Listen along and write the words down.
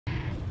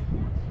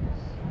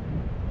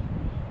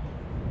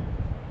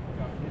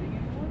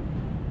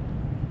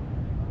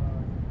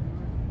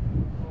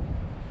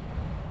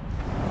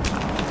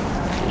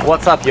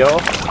What's up, yo?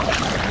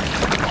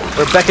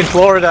 We're back in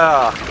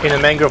Florida in a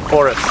mangrove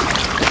forest.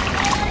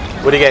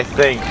 What do you guys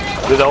think?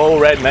 With the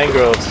old red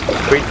mangroves.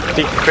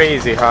 Pretty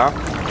crazy, huh?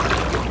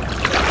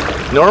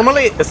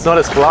 Normally it's not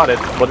as flooded,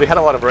 but we had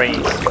a lot of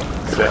rain,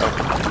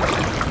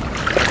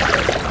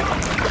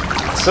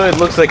 so it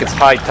looks like it's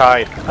high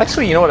tide.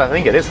 Actually, you know what? I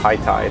think it is high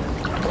tide.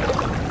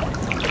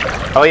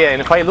 Oh yeah, and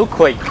if I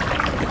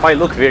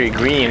look very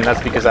green,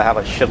 that's because I have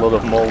a shitload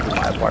of mold in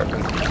my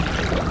apartment,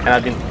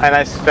 and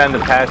I spent the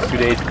past 2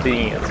 days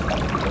cleaning it.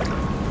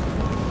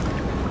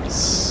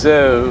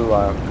 So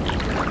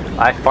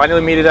I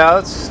finally made it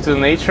out to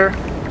nature.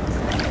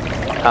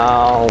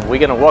 We're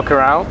gonna walk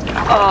around,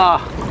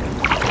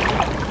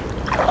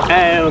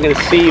 and we're gonna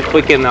see if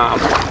we can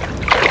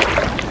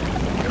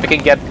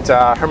get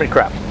hermit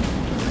crab.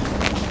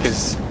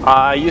 Because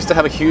I used to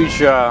have a huge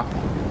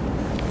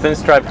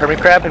thinstripe hermit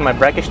crab in my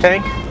brackish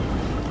tank,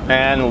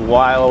 and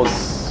while I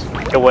was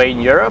away in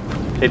Europe,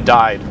 it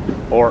died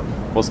or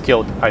was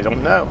killed. I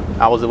don't know.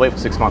 I was away for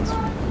 6 months,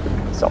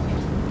 so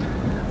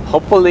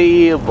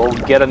hopefully we'll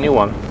get a new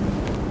one.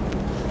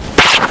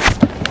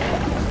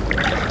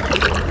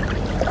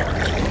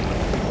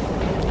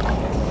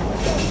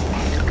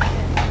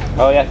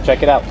 Oh yeah,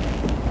 check it out.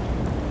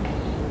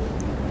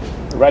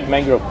 Red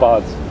mangrove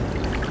pods.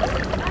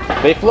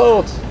 They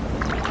float.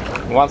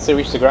 Once they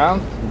reach the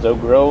ground, they'll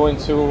grow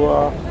into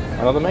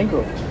another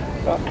mangrove.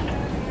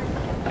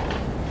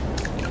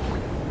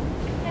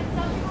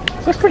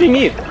 So it's pretty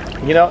neat.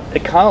 You know,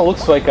 it kind of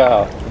looks like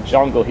a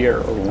jungle here,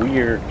 a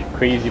weird,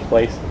 crazy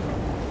place.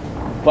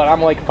 But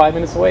I'm like 5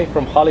 minutes away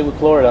from Hollywood,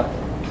 Florida.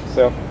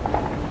 So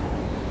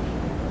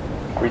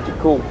pretty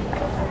cool.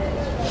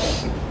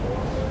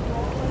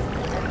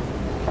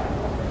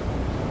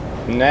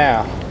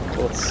 Now,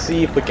 let's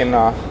see if we can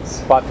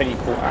spot any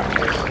cool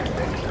animals.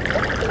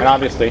 And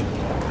obviously,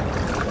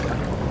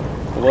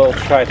 we'll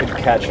try to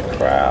catch a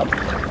crab.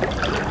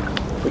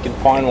 If we can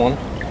find one.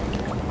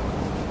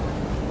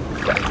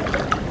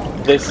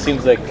 This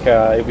seems like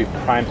it would be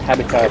prime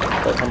habitat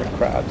for hermit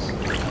crabs.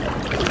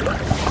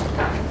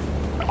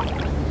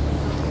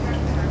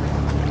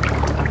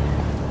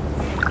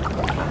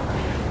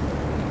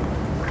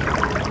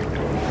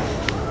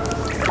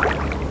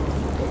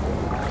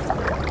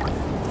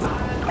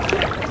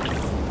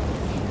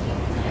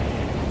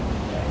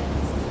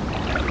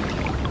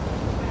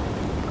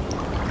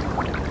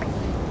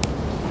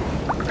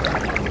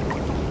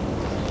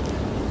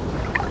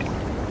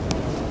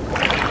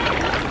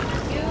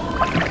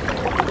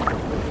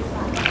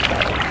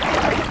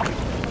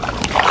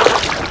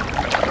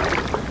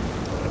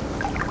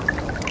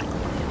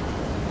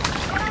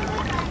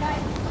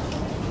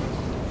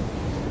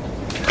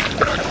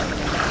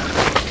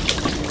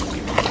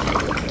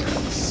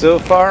 So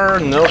far,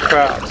 no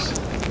crabs.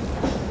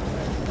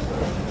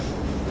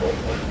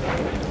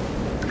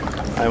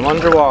 I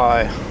wonder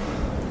why.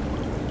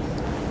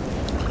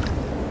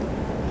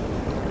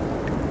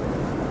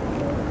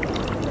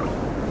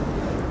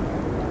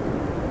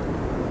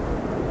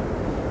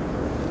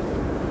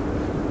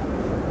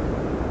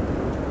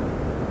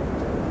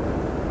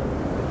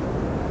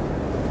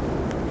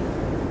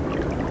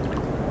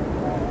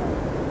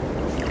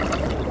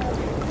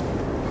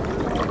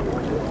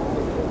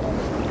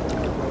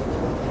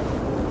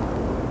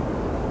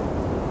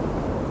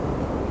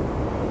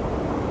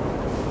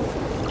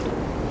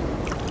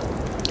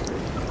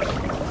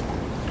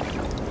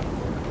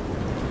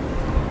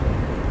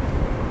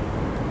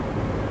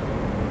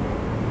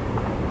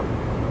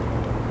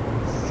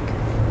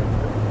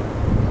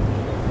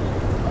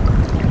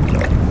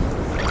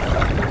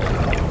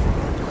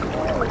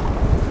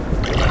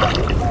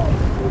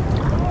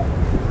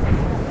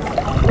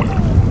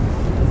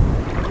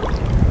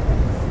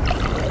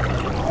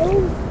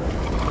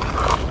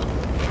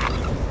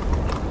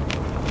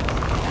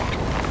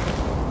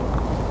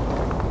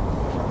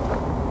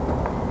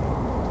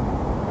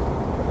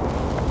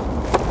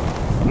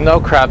 No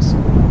crabs,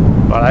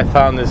 but I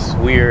found this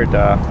weird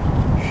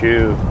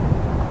shoe.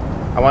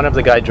 I wonder if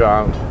the guy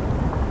drowned.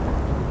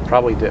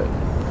 Probably did.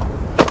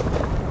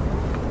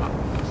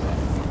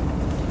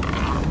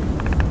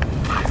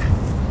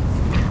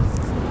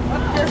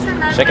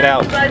 Check it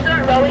out.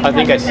 I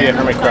think I see a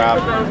hermit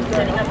crab.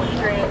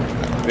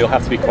 We'll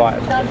have to be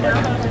quiet.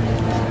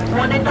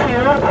 1 and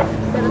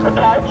 2,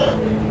 touch,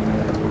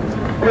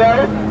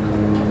 row.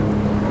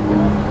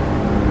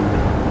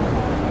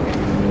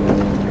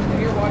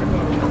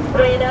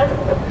 Rena,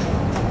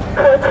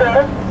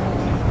 Kotra.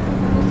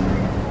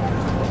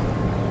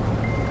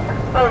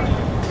 Oh.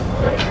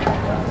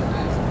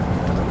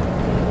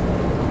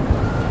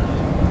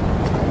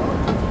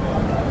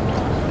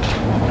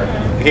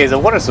 Okay, the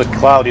water's so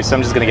cloudy, so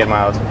I'm just gonna get him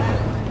out.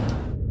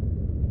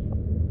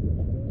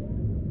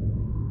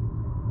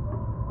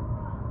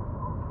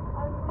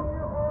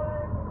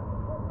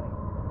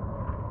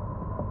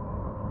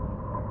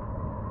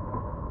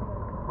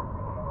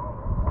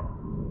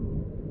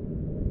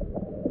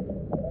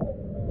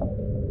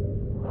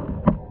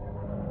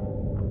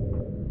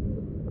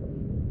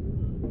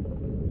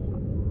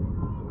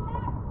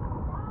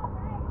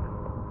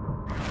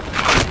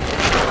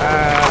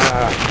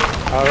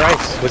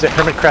 was a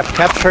hermit crab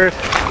captured.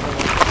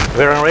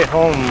 We're on our way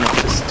home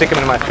to stick him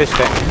in my fish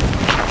tank.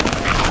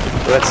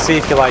 Let's see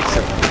if he likes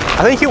it.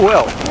 I think he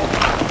will.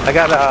 I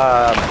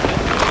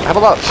have a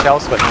lot of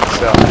shells with me,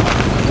 so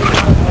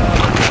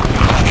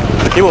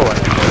he will like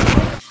it.